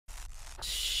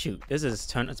shoot, this is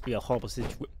turned out to be a horrible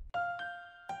situation.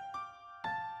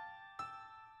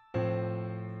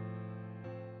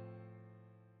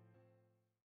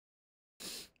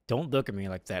 Don't look at me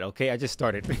like that, okay? I just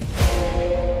started.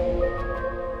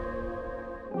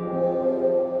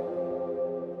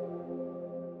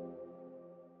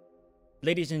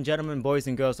 Ladies and gentlemen, boys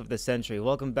and girls of the century,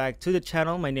 welcome back to the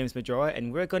channel. My name is Majora,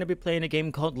 and we're going to be playing a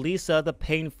game called Lisa the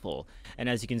Painful. And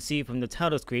as you can see from the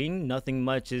title screen, nothing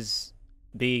much is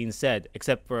being said,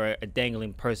 except for a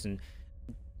dangling person.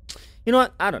 You know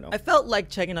what? I don't know. I felt like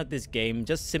checking out this game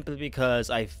just simply because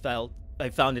I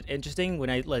found it interesting when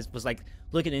I was like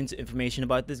looking into information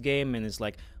about this game, and it's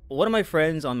like one of my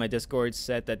friends on my Discord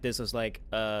said that this was like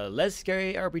a less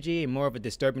scary RPG and more of a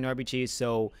disturbing RPG.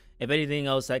 So if anything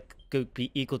else that could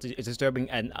be equal to disturbing,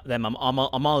 and then I'm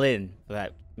all in for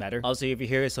that matter. Also, if you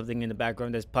hear something in the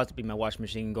background, there's possibly my washing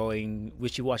machine going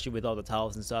wishy-washy with all the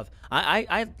towels and stuff.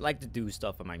 I like to do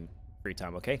stuff in my free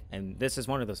time, okay? And this is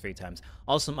one of those free times.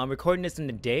 Also, I'm recording this in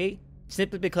the day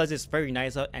simply because it's very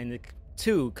nice out, and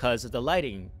two, because of the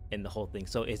lighting in the whole thing.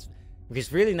 So it's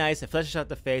really nice. It flashes out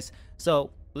the face.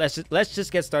 So let's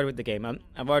just get started with the game.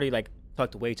 I've already like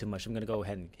talked way too much. I'm gonna go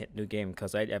ahead and hit new game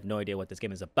because I have no idea what this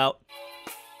game is about.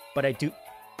 But I do.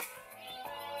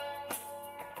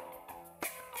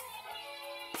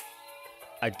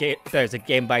 There's a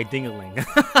game by Dingaling.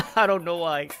 I don't know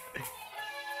why.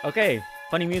 Okay,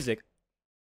 funny music.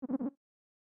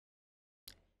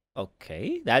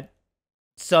 Okay, that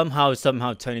somehow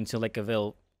turned into like a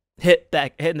little hit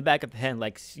in the back of the hand,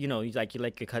 like, you know, like you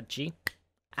like a cut G.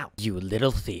 Ow, you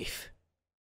little thief.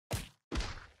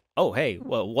 Oh hey,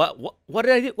 well, what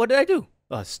did I do? What did I do?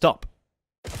 Stop.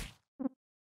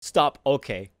 Stop.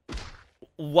 Okay.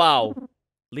 Wow.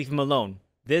 Leave him alone.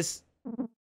 This.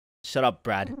 Shut up,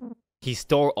 Brad. He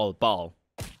stole a ball.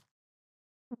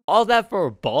 All that for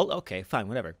a ball? Okay, fine,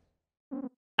 whatever.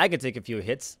 I could take a few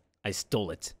hits. I stole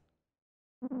it.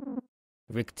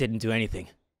 Rick didn't do anything.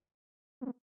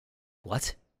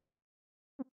 What?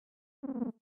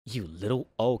 You little...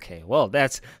 Okay, well,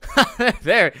 that's...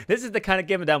 there! This is the kind of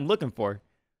game that I'm looking for.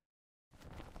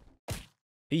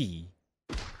 Eee.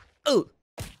 Oh!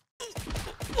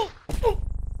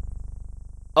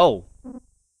 Oh!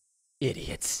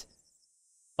 Idiots.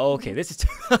 Okay, this is...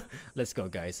 Let's go,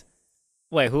 guys.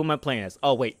 Wait, who am I playing as?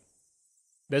 Oh, wait.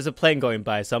 There's a plane going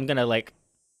by, so I'm gonna, like,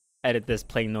 edit this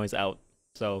plane noise out.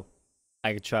 So,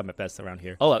 I can try my best around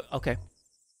here. Oh, okay.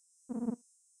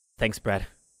 Thanks, Brad.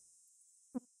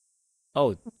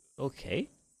 Oh, okay.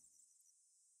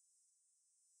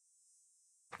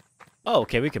 Oh,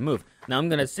 okay, we can move. Now I'm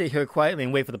gonna sit here quietly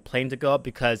and wait for the plane to go up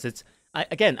because it's...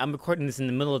 Again, I'm recording this in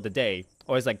the middle of the day.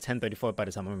 Or it's like 10:34 by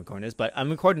the time I'm recording this. But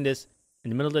I'm recording this in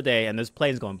the middle of the day and there's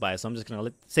planes going by. So I'm just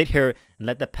gonna sit here and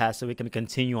let that pass so we can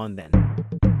continue on then.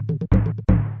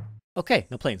 Okay,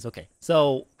 no planes, okay.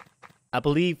 So, I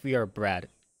believe we are Brad.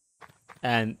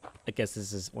 And I guess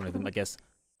this is one of them, I guess.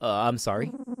 I'm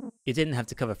sorry. You didn't have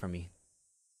to cover for me.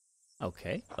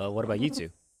 Okay, what about you two?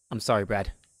 I'm sorry,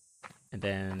 Brad. And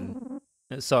then...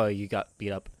 sorry you got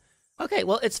beat up. Okay,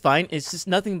 well, it's fine. It's just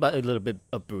nothing but a little bit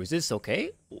of bruises, okay?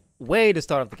 Way to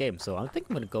start off the game. So I think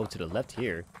I'm gonna go to the left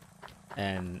here.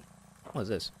 And... what is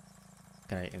this?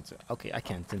 Can I okay, I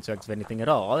can't interact with anything at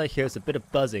all. All I hear is a bit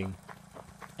of buzzing.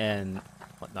 And...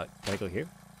 what, not? Can I go here?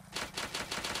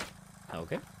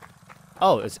 Okay.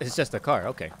 Oh, it's just a car,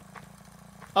 okay.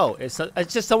 Oh, it's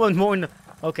just someone more in the...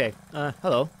 Okay,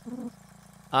 hello.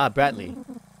 Ah, Bradley.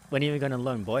 When are you gonna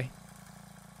learn, boy?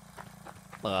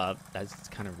 That's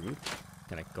kind of rude.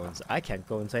 Can I go inside? I can't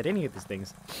go inside any of these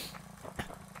things.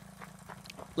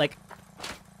 Like,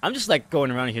 I'm just like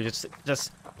going around here,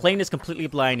 just playing this completely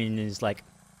blind, and it's like...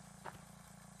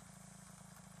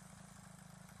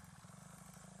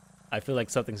 I feel like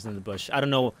something's in the bush. I don't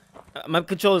know. My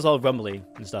controller's all rumbly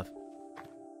and stuff.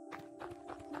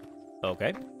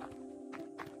 Okay.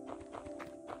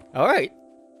 Alright.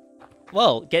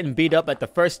 Well, getting beat up at the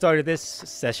first start of this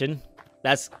session.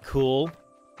 That's cool.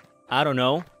 I don't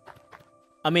know.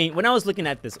 I mean, when I was looking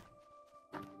at this...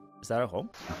 Is that a home?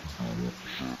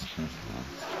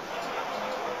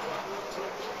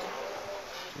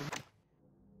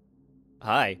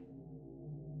 Hi.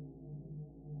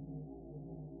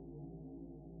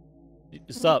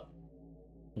 What's up?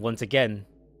 Once again,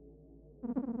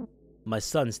 my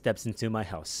son steps into my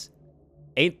house.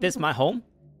 Ain't this my home?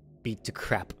 Beat to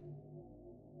crap.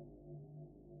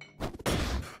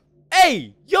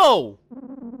 Hey! Yo!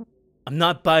 I'm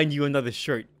not buying you another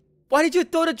shirt. Why did you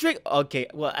throw the drink? Okay,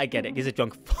 well, I get it. He's a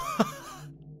drunk.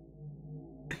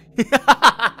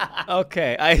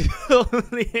 Okay, I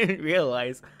totally didn't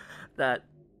realize that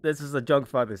This is a drunk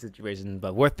father situation,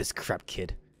 but worth this crap,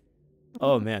 kid.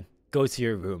 Oh man, go to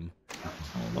your room.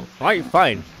 Oh, alright,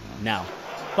 fine. Now.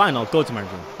 Fine, I'll go to my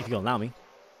room, if you allow me.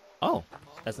 Oh,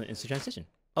 that's an instant transition.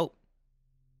 Oh.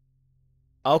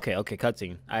 Okay,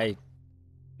 cutscene.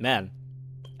 Man.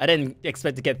 I didn't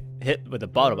expect to get hit with a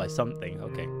bottle by something.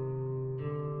 Okay.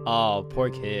 Oh, poor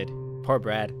kid. Poor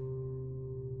Brad.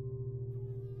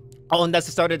 Oh, and that's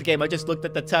the start of the game. I just looked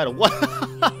at the title. What?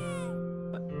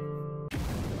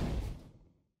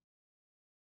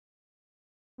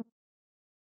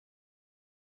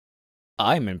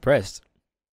 I'm impressed.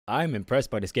 I'm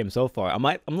impressed by this game so far.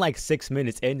 I'm like 6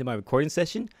 minutes into my recording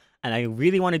session, and I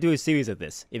really want to do a series of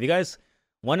this. If you guys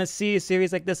want to see a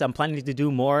series like this, I'm planning to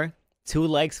do more. 2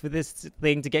 likes for this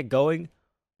thing to get going.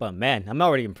 But man, I'm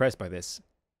already impressed by this.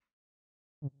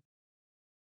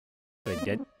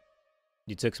 Good.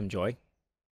 You took some joy.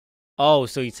 Oh,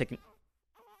 so you're taking...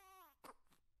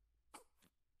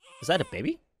 Is that a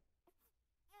baby?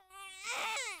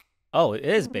 Oh, it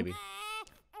is baby.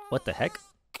 What the heck?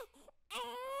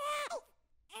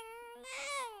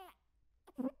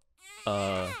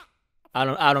 I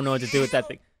don't know what to do with that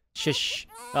thing. Shush.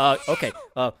 Okay.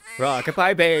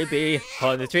 Rockabye baby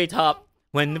on the treetop.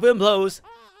 When the wind blows,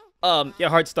 your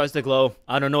heart starts to glow.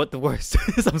 I don't know what the worst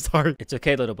is. I'm sorry. It's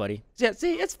okay, little buddy. Yeah,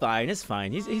 see, it's fine. It's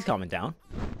fine. He's calming down.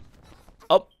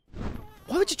 Oh,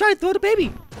 why would you try to throw the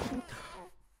baby?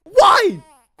 Why?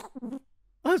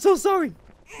 I'm so sorry.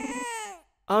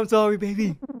 I'm sorry,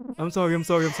 baby. I'm sorry.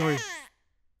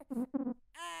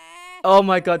 Oh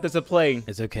my god, there's a plane.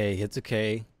 It's okay. It's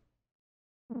okay.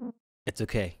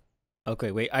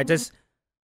 Okay, wait.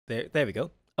 There we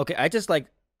go. Okay, I just like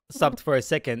stopped for a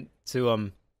second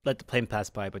to let the plane pass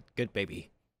by, but good baby.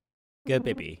 Good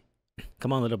baby.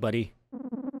 Come on, little buddy.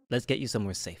 Let's get you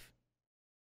somewhere safe.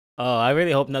 Oh, I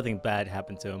really hope nothing bad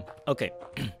happened to him. Okay.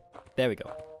 There we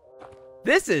go.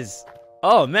 This is...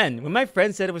 Oh man, when my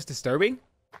friend said it was disturbing,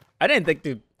 I didn't think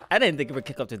it would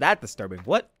kick up to that disturbing.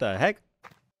 What the heck?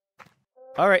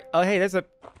 Alright. Oh hey, there's a...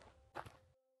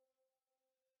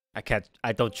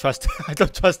 I don't trust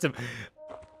him.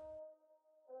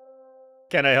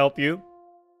 Can I help you?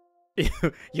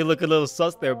 You look a little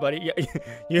sus there, buddy.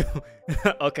 You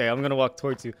okay, I'm gonna walk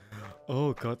towards you.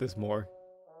 Oh god, there's more.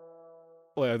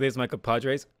 Wait, are these my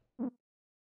compadres?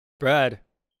 Brad.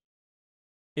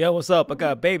 Yeah, what's up? I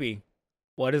got a baby.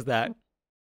 What is that?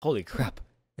 Holy crap.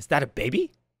 Is that a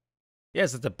baby?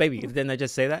 Yes, it's a baby. Didn't I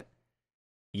just say that?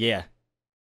 Yeah.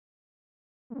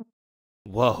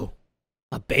 Whoa.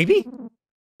 A baby?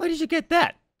 Where did you get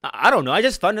that? I don't know. I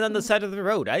just found it on the side of the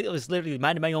road. I was literally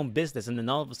minding my own business, and then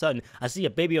all of a sudden, I see a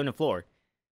baby on the floor.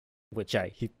 Which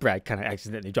Brad kind of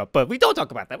accidentally dropped. But we don't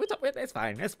talk about that. It's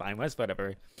fine. It's fine. It's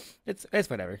whatever. It's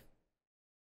whatever.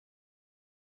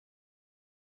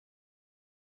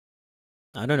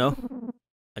 I don't know.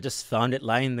 I just found it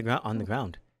lying on the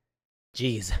ground.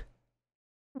 Jeez.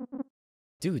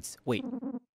 Dudes, wait.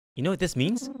 You know what this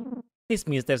means? This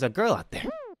means there's a girl out there.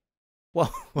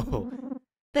 Whoa.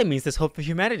 That means there's hope for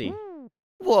humanity.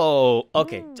 Whoa.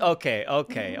 Okay.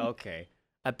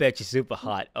 I bet you're super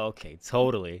hot. Okay,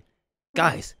 totally.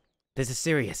 Guys, this is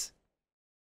serious.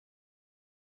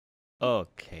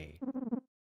 Okay.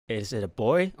 Is it a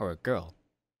boy or a girl?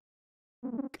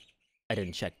 I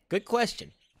didn't check. Good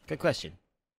question.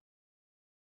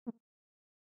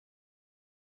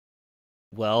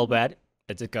 Well, Brad,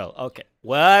 it's a girl. Okay.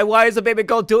 Why is a baby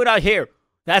girl doing out here?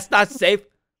 That's not safe.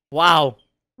 Wow.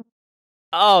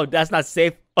 Oh, that's not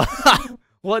safe.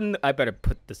 I better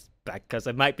put this back because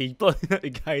I might be blowing out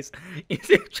you guys in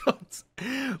eardrums.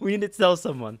 We need to tell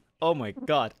someone. Oh my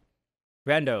god.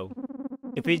 Rando,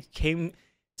 if we came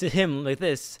to him like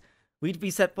this, we'd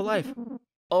be set for life.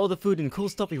 All the food and cool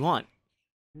stuff we want.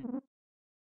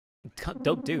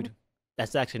 Dope dude.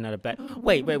 That's actually not a bad...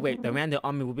 Wait. The Rando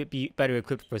army would be better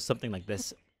equipped for something like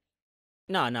this.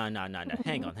 No.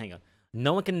 Hang on.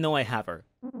 No one can know I have her.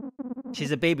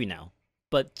 She's a baby now.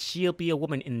 But she'll be a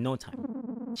woman in no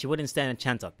time. She wouldn't stand a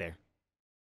chance out there.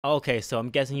 Okay, so I'm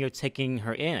guessing you're taking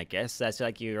her in, I guess. That's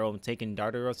like your own taken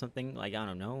daughter or something. Like, I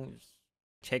don't know. Just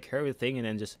take her thing and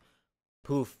then just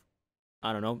poof.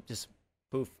 I don't know. Just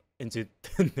poof into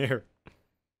there.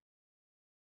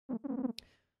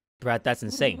 Brad, that's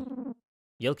insane.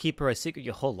 You'll keep her a secret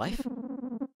your whole life?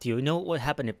 Do you know what would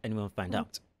happen if anyone found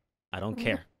out? I don't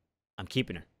care. I'm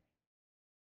keeping her.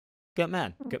 Good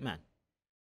man.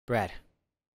 Brad,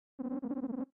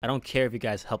 I don't care if you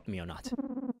guys helped me or not.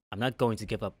 I'm not going to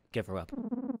give her up.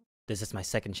 This is my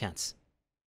second chance.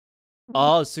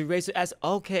 Oh, so Razor as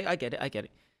okay, I get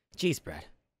it. Jeez, Brad.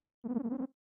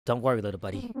 Don't worry, little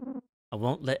buddy. I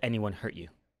won't let anyone hurt you.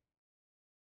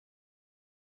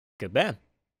 Good man.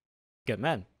 Good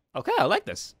man. Okay, I like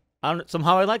this.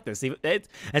 Somehow I like this.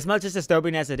 As much as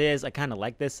disturbing as it is, I kind of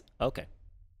like this. Okay.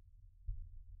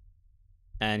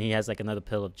 And he has like another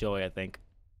pill of joy, I think,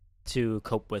 to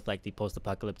cope with like the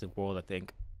post-apocalyptic world, I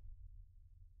think.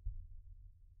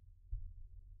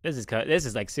 This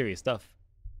is like serious stuff.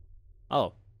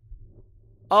 Oh.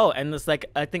 Oh, and it's like,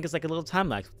 I think it's like a little time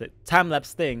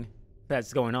lapse thing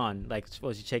that's going on. Like,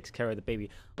 well, she takes care of the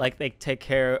baby. Like, they take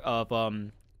care of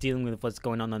dealing with what's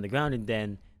going on the ground, and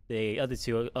then the other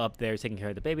two are up there taking care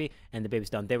of the baby, and the baby's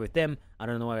down there with them. I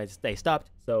don't know why they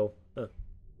stopped. So,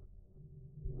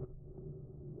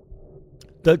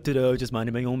 just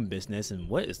minding my own business. And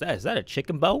what is that? Is that a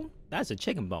chicken bone? That's a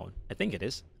chicken bone. I think it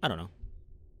is. I don't know.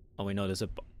 Oh, we know there's a.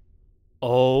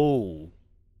 Oh.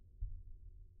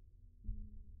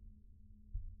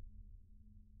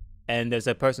 And there's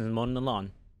a person mowing the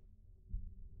lawn.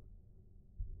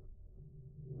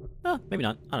 Oh, maybe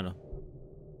not. I don't know.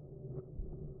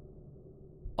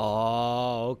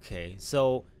 Oh, okay.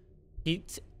 So,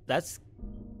 that's...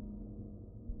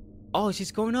 Oh,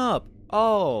 she's going up.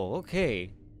 Oh,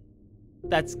 okay.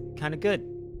 That's kind of good,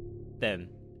 then.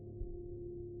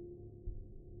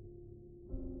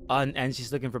 And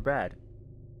she's looking for Brad.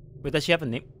 But does she have a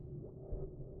name?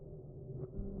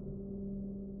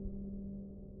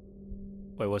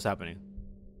 Wait, what's happening?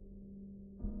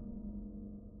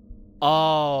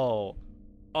 Oh.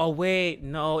 Oh, wait.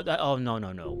 No. Oh, no,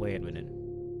 no, no. Wait a minute.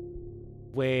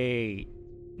 Wait.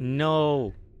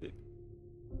 No.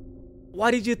 Why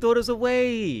did you throw this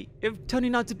away? It's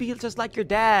turning out to be just like your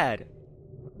dad.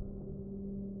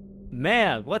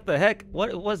 Man, what the heck?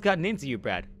 What's gotten into you,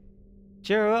 Brad?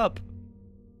 Cheer up.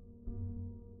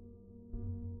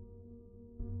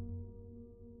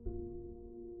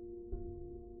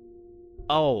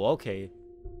 Oh, okay.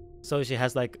 So she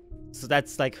has like, so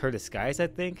that's like her disguise, I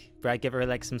think. Brad gave her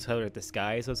like some sort of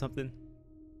disguise or something.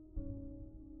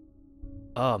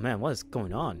 Oh man, what is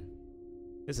going on?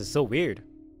 This is so weird.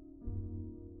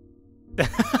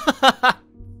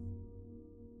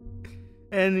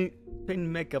 And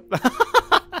putting makeup.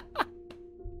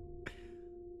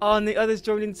 Oh, and the others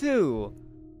joining too.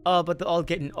 Oh, but they're all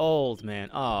getting old, man.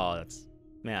 Oh, that's,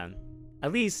 man.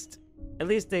 At least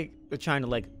they're trying to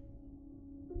like.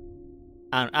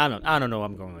 I don't know where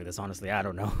I'm going with this, honestly. I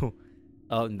don't know.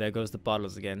 Oh, and there goes the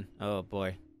bottles again. Oh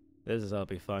boy, this is all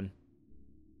be fun.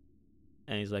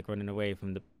 And he's like running away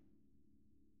from the.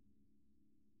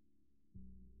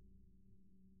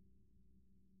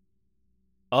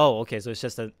 Oh, okay, so it's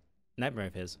just a nightmare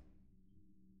of his.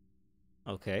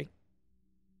 Okay.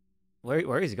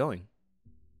 Where is he going?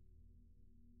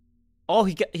 Oh,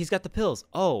 he's got the pills.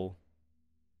 Oh.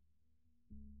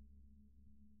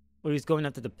 Well, he's going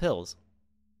after the pills.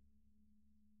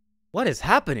 What is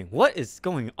happening? What is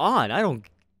going on? I don't.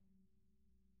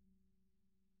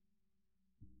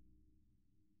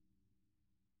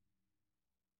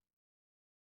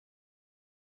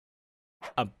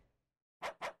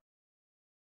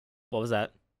 What was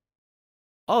that?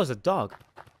 Oh, it's a dog.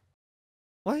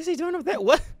 What is he doing over there?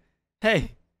 What?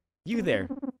 Hey, you there.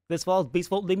 This wild beast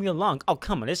won't leave me alone. Oh,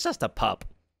 come on. It's just a pup.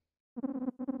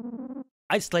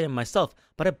 I'd slay him myself,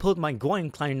 but I pulled my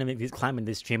groin climbing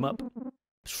this stream up.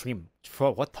 Stream?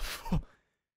 What the fuck?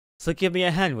 So give me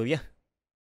a hand, will ya?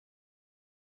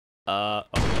 Oh.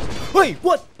 Wait,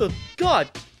 what the god?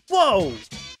 Whoa!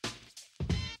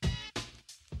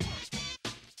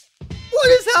 What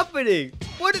is happening?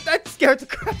 What did that scared the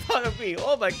crap out of me?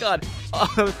 Oh my god.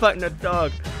 Oh, I'm fighting a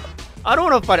dog. I don't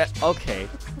want to fight it. Okay.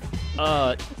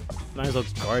 Might as well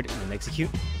guard and then execute.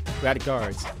 Grab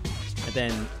guards. And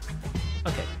then.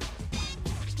 Okay.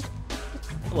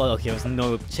 Well, okay, there's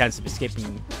no chance of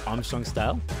escaping Armstrong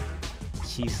style.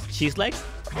 Cheese legs?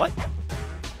 What?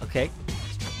 Okay.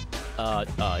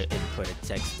 Input a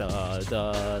text.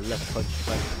 The left punch,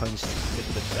 right punch.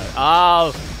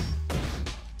 Oh!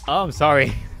 Oh, I'm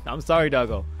sorry. I'm sorry,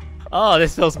 doggo. Oh,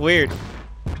 this feels weird.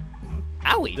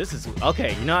 Owie! This is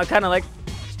okay. You know, I kind of like.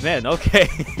 Man, okay.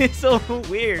 It's so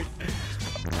weird.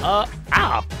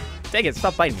 Ow! Dang it!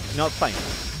 Stop biting me. You know what? Fine.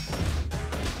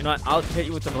 You know what? I'll hit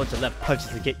you with a bunch of left punches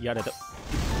to get you out of the.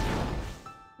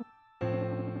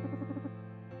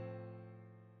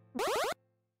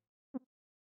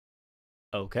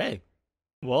 Okay.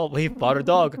 Well, we fought a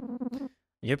dog.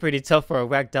 You're pretty tough for a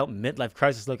whacked out midlife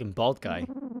crisis looking bald guy.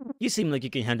 You seem like you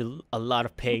can handle a lot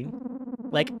of pain.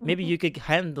 Like, maybe you could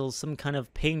handle some kind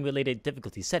of pain-related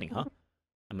difficulty setting, huh?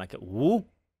 I might go, woo?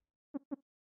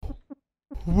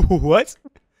 What?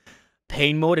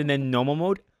 Pain mode and then normal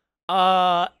mode?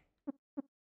 I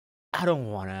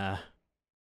don't wanna.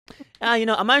 You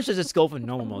know, I might just go for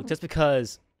normal mode just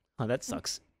because. Oh, that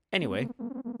sucks. Anyway,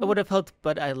 it would have helped,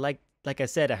 but like I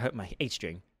said, I hurt my H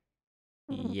string.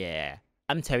 Yeah,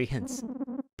 I'm Terry Hints.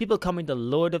 People call me the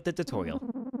Lord of the Tutorial.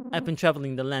 I've been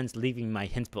traveling the lands, leaving my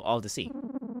hints for all to see.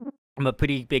 I'm a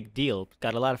pretty big deal.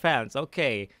 Got a lot of fans.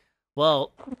 Okay,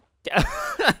 well,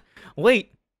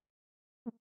 wait.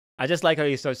 I just like how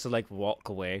he starts to like walk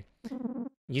away.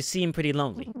 You seem pretty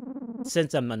lonely.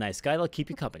 Since I'm a nice guy, I'll keep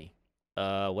you company.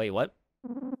 Wait, what?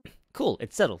 Cool,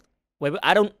 it's settled. Wait,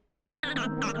 I don't...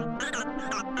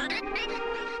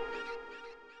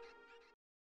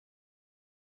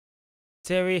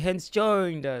 Terry Hens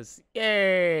joined us.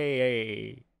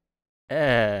 Yay!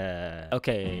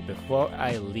 Okay, before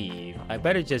I leave, I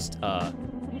better just,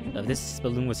 if this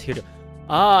balloon was here to...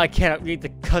 Ah, I cannot read the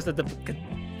cause of the...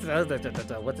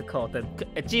 What's it called? The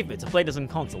achievement to play this on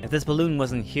console. If this balloon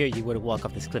wasn't here, you would have walked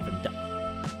off this cliff and died.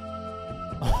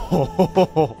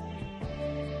 Oh,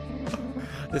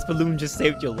 this balloon just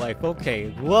saved your life.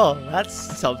 Okay, well, that's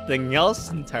something else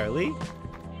entirely.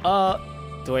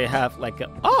 Do I have like a...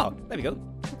 Oh, there we go.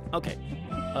 Okay.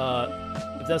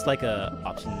 If there's like a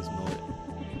options mode.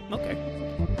 Okay.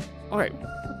 Alright.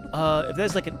 If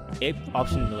there's like an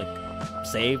option to like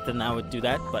save, then I would do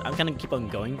that. But I'm gonna keep on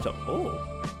going. So, oh.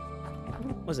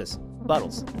 What's this?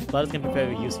 Bottles. Bottles can be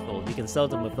very useful. You can sell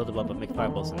them or fill them up and make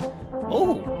fireballs. And...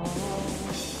 Oh!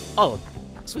 Oh,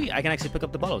 sweet. I can actually pick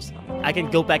up the bottles. I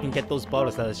can go back and get those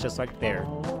bottles that is just right there.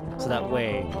 So that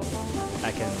way,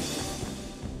 I can...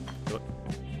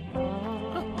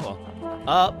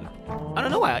 I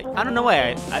don't know why. I don't know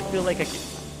why. I feel like I can...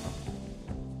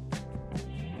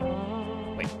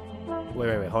 Wait.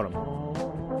 Hold on.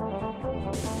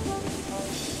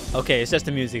 Okay, it's just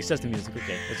the music. It's just the music.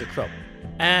 Okay, it's a crow.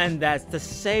 And that's the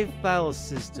save file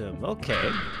system.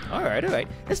 Okay. Alright.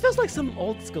 This feels like some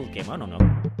old school game. I don't know.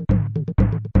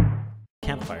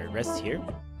 Campfire. Rest here.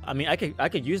 I mean, I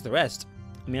could use the rest.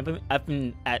 I mean, I've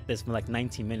been at this for like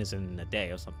 19 minutes in a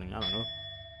day or something. I don't know.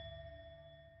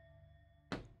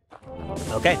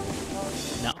 Okay.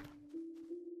 No.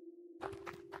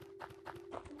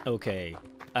 Okay.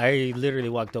 I literally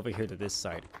walked over here to this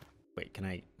side. Wait, can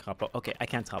I hop up? Okay, I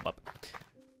can't hop up.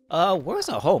 Where's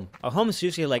our home? Our home is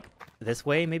usually like this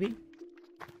way, maybe?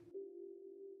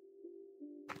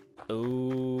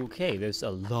 Okay, there's a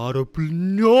lot of...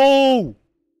 No!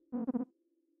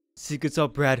 Secrets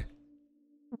up, Brad.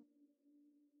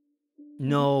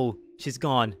 No, she's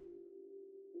gone.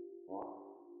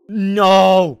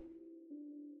 No!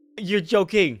 You're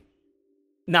joking.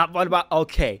 Not what about...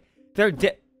 Okay. They're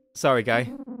dead. Sorry, guy.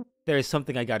 There is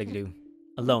something I gotta do.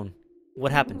 Alone.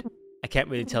 What happened? I can't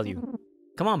really tell you.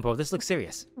 Come on, bro. This looks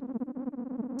serious.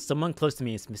 Someone close to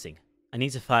me is missing. I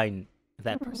need to find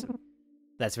that person.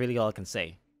 That's really all I can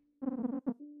say.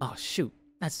 Oh, shoot.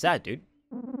 That's sad, dude.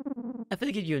 I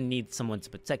figured you need someone to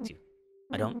protect you.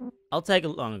 I don't... I'll tag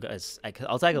along,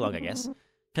 I guess.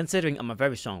 Considering I'm a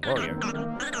very strong warrior.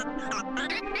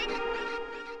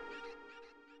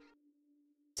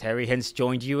 Terry Hens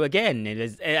joined you again.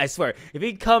 I swear, if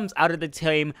he comes out of the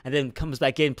team and then comes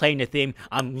back in playing the theme,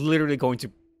 I'm literally going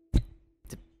to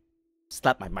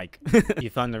slap my mic. You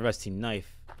found the rusty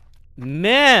knife.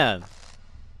 Man!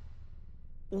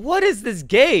 What is this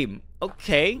game?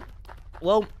 Okay.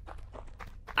 Well,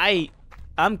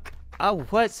 oh,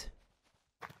 what?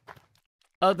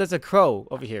 Oh, there's a crow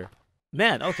over here.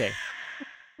 Man, okay.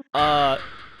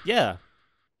 Yeah.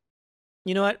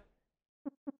 You know what?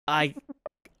 I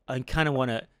kind of want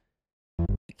to...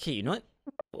 Okay, you know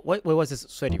what? What was this?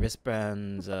 Sweaty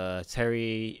wristbands,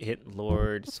 Terry, hit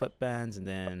Lord, sweatbands, and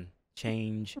then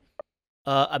change.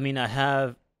 I mean, I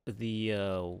have the,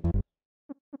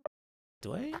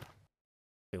 do I?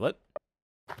 Wait, what?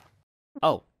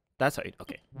 Oh, that's right,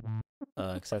 okay.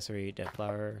 Accessory, dead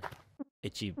flower,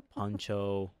 itchy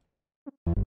poncho,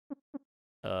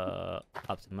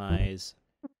 optimize.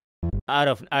 I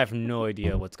have no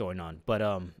idea what's going on,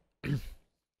 but,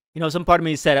 you know, some part of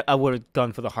me said I would have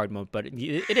gone for the hard mode, but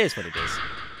it is what it is.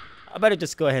 I better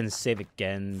just go ahead and save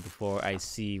again before I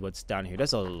see what's down here.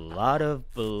 There's a lot of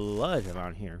blood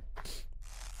around here.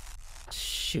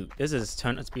 Shoot, this has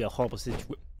turned out to be a horrible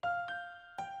situation.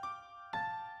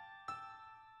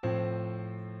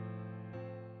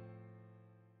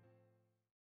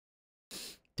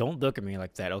 Don't look at me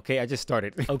like that, okay? I just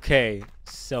started. Okay,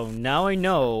 so now I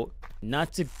know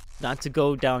not to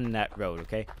go down that road,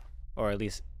 okay? Or at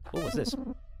least... Oh, what's this?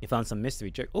 You found some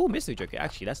mystery jerky. Oh, mystery jerky.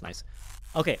 Actually, that's nice.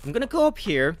 Okay, I'm gonna go up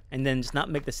here and then just not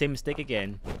make the same mistake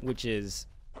again, which is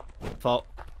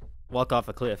walk off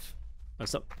a cliff or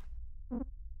some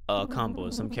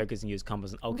combos. Some characters can use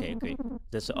combos. Okay.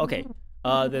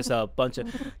 There's a bunch of.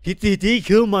 Did he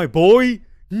kill my boy?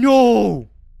 No.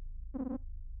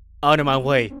 Out of my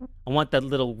way. I want that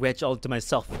little wretch all to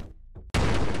myself.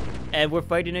 And we're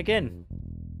fighting again.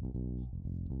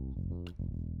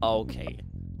 Okay.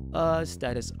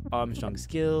 Status Armstrong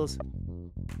skills.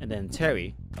 And then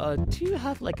Terry. Do you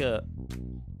have like a...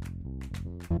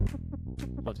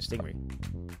 Oh, the stingray.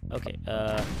 Okay,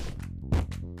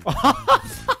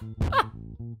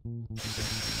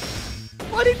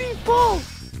 Why did he fall?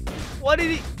 Why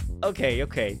did he... Okay,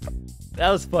 okay. That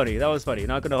was funny. That was funny.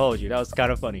 Not gonna hold you. That was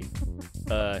kind of funny.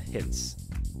 Hints.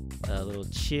 A little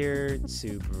cheer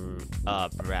to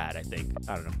Brad, I think.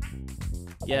 I don't know.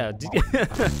 Yeah.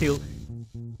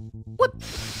 What?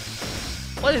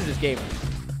 What is this game?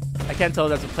 I can't tell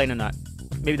if that's a plane or not.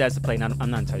 Maybe that's a plane. I'm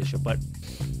not entirely sure, but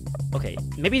okay.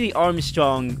 Maybe the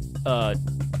Armstrong.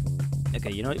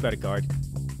 Okay, you know what? You better guard.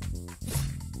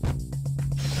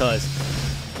 Cause.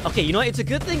 Okay, you know what? It's a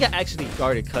good thing I actually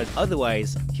guarded, cause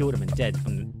otherwise he would have been dead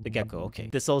from the get-go. Okay.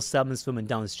 This old salmon swimming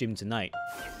downstream tonight.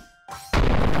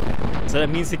 So that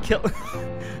means he killed.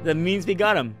 That means we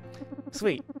got him.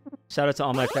 Sweet. Shout out to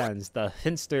all my fans. The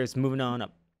Hinsters moving on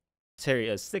up.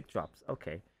 Terry, stick drops.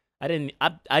 Okay. I'm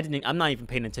not even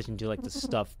paying attention to like the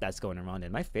stuff that's going around,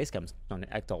 and my face cam's starting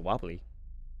to act all wobbly.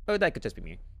 Oh, that could just be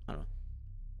me. I don't know.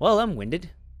 Well, I'm winded.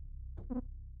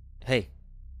 Hey.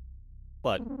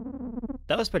 What?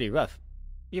 That was pretty rough.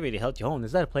 You really held your own.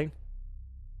 Is that a plane?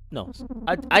 No.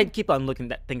 I'd keep on looking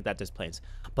that think that there's planes,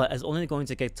 but it's only going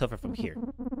to get tougher from here.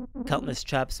 Countless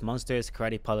traps, monsters,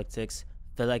 karate politics.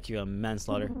 Feel like you're a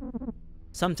manslaughter.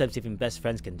 Sometimes even best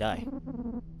friends can die.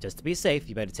 Just to be safe,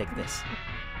 you better take this.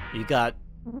 You got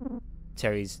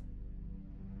Terry's.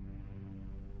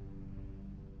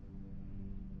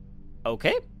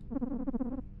 Okay.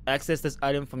 Access this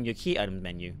item from your key items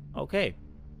menu. Okay.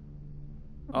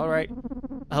 All right.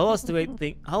 How else do you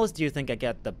think I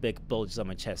get the big bulges on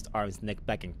my chest, arms, neck,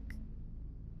 back, and...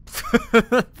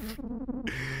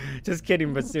 Just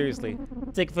kidding, but seriously.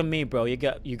 Take it from me, bro. You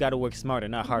gotta work smarter,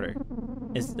 not harder.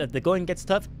 As the going gets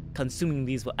tough, consuming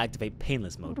these will activate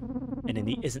painless mode. And in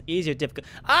it's an easier difficult.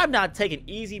 I'm not taking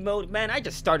easy mode, man. I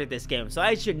just started this game, so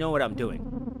I should know what I'm doing.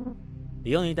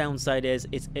 The only downside is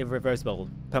it's irreversible,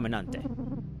 permanente.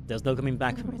 There's no coming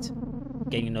back from it.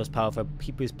 Getting those powerful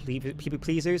people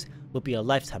pleasers will be a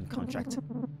lifetime contract.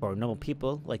 For normal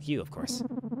people like you, of course.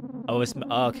 Oh,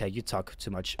 okay, you talk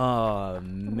too much. Oh,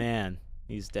 man.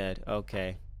 He's dead.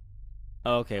 Okay.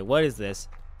 Okay, what is this?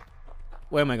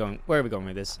 Where am I going? Where are we going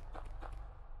with this?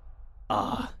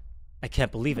 Ah, I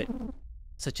can't believe it.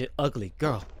 Such an ugly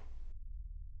girl.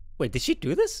 Wait, did she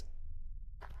do this?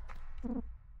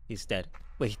 He's dead.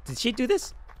 Wait, did she do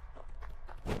this?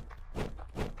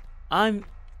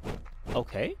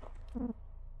 Okay.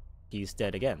 He's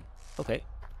dead again. Okay.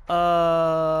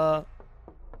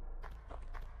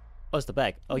 What's the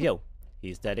bag? Oh, yo.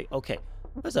 He's dead. Okay.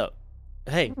 What's up?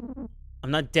 Hey.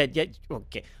 I'm not dead yet.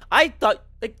 Okay. I thought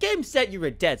the game said you were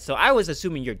dead, so I was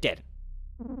assuming you're dead.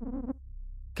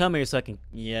 Come here so I can...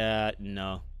 Yeah,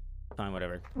 no. Fine,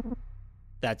 whatever.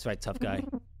 That's right, tough guy.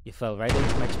 You fell right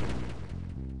into my...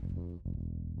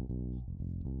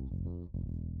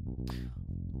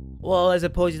 Well, I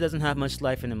suppose he doesn't have much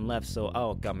life in him left, so...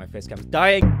 Oh, God, my face cam's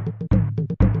dying!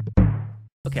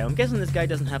 Okay, I'm guessing this guy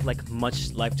doesn't have, like,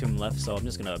 much life to him left, so I'm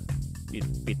just gonna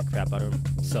beat the crap out of him.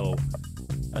 So,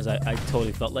 as I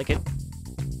totally felt like it.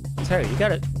 Terry, you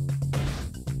got it.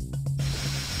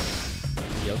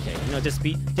 Yeah, okay, you know, just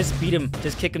beat him.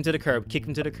 Just kick him to the curb. Kick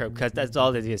him to the curb, because that's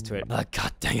all there is to it. Oh,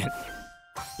 God dang it.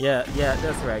 Yeah,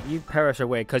 that's right. You perish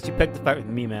away, because you picked the fight with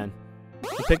me, man.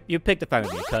 You picked the fight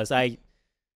with me, because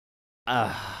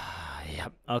yeah,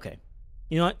 okay.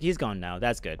 You know what? He's gone now.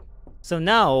 That's good. So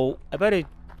now, I better...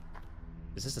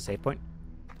 Is this a save point?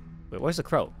 Wait, where's the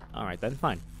crow? Alright, then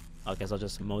fine. I guess I'll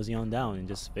just mosey on down and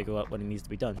just figure out what needs to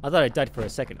be done. I thought I died for a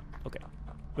second. Okay.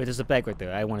 Wait, there's a bag right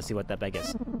there. I want to see what that bag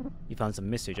is. You found some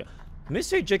mystery jerky.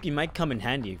 Mystery jerky might come in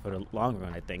handy for the long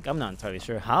run, I think. I'm not entirely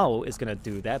sure how it's gonna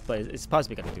do that, but it's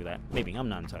possibly gonna do that. Maybe. I'm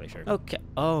not entirely sure. Okay.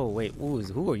 Oh, wait. Ooh,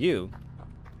 who are you?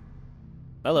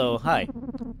 Hello, hi.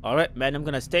 Alright, man, I'm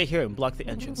gonna stay here and block the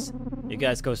entrance. You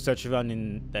guys go search around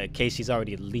in case she's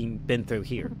already been through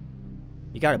here.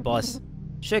 You got it, boss.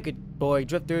 Sugar boy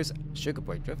drifters. Sugar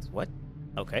boy drifters? What?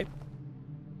 Okay.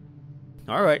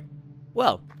 Alright.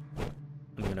 Well,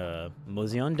 I'm gonna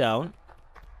mosey on down.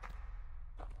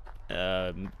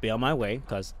 Be on my way,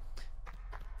 because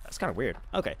that's kind of weird.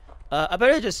 Okay. I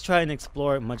better just try and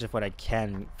explore much of what I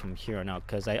can from here on out,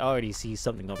 because I already see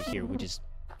something over here, which is...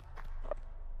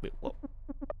 Wait, what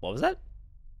was that?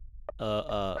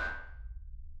 Why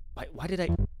did I...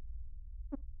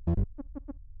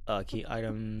 key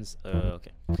items,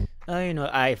 okay. You know,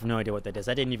 I have no idea what that is.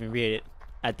 I didn't even read it.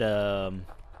 at the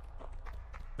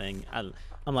thing. I'm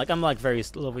like very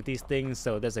slow with these things,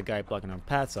 so there's a guy blocking our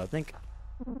path, so I think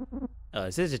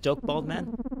is this a joke, bald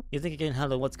man? You think you can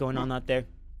handle what's going on out there?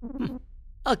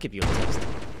 I'll give you a taste.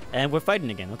 And we're fighting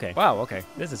again. Okay. Wow, okay.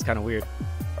 This is kind of weird.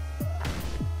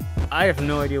 I have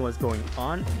no idea what's going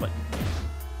on, but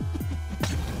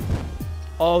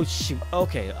oh shoot.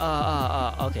 Okay.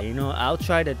 Okay, you know, I'll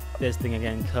try this thing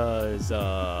again, cause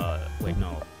wait,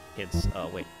 no. It's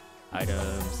wait.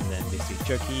 Items, and then basically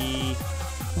jerky.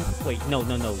 Wait, no.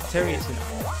 Terry is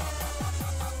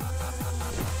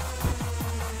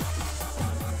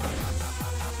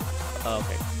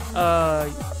okay.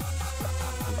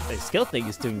 The skill thing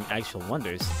is doing actual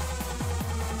wonders.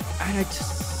 And I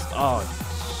just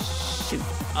shoot.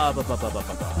 I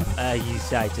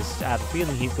just have a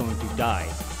feeling he's going to die.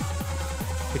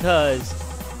 Because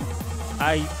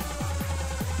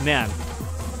man,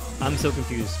 I'm so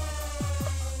confused.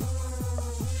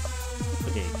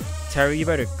 Okay, Terry, you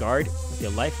better guard with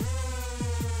your life.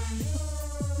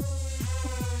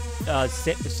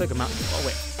 It's like a mountain. Oh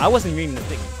wait, I wasn't reading the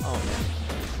thing. Oh man,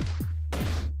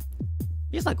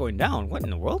 he's not going down. What in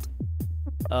the world?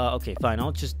 Okay, fine.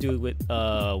 I'll just do it with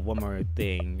one more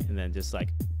thing, and then just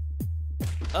like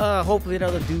hopefully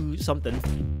that'll do something.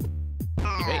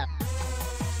 Okay.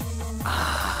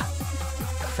 Ah,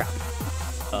 crap.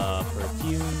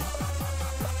 Perfume.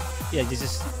 Yeah,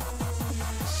 just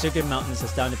sugar mountains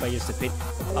astounded by your stupid.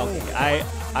 Okay,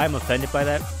 I'm offended by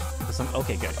that.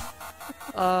 Okay, good.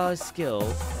 Skill,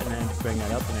 and then bring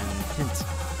that up, and then hint.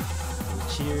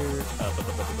 Cheer.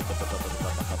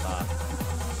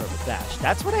 Purple dash.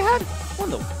 That's what I had. Oh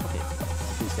no. Okay.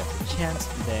 Boost that for chance,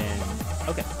 and then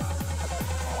okay.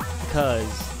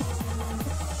 Because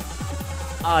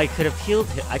I could have healed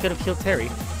Terry,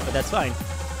 but that's fine.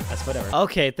 That's whatever.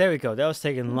 Okay, there we go. That was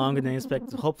taking longer than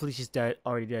expected. Hopefully she's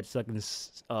already dead so I can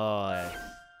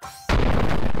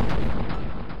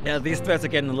yeah, these threats are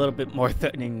getting a little bit more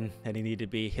threatening than they need to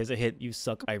be. Here's a hit. You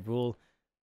suck. I rule.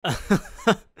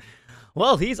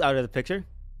 Well, he's out of the picture.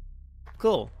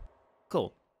 Cool.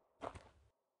 Cool.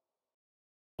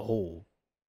 Oh.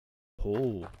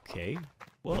 Okay.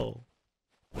 Whoa.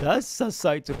 That's a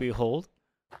sight to behold.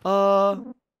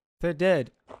 They're dead.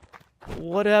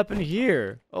 What happened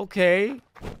here? Okay.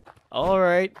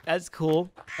 Alright. That's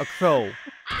cool. A crow.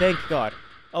 Thank God.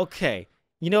 Okay.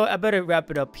 You know what? I better wrap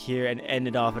it up here and end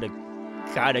it off at a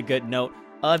kind of good note.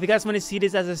 If you guys want to see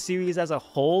this as a series as a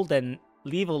whole, then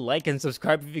leave a like and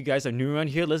subscribe if you guys are new around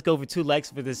here. Let's go for 2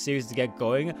 likes for this series to get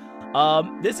going.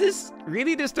 This is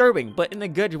really disturbing, but in a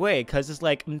good way, because it's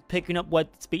like I'm picking up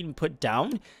what's being put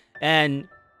down, and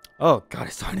oh god,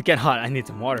 it's starting to get hot. I need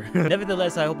some water.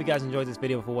 Nevertheless, I hope you guys enjoyed this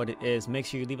video for what it is. Make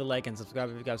sure you leave a like and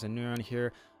subscribe if you guys are new around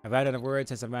here. I ran out of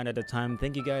words as I ran out of time.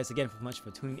 Thank you guys again for much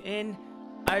for tuning in.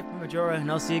 I'm Majora,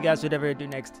 and I'll see you guys whatever I do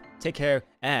next. Take care,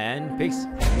 and peace.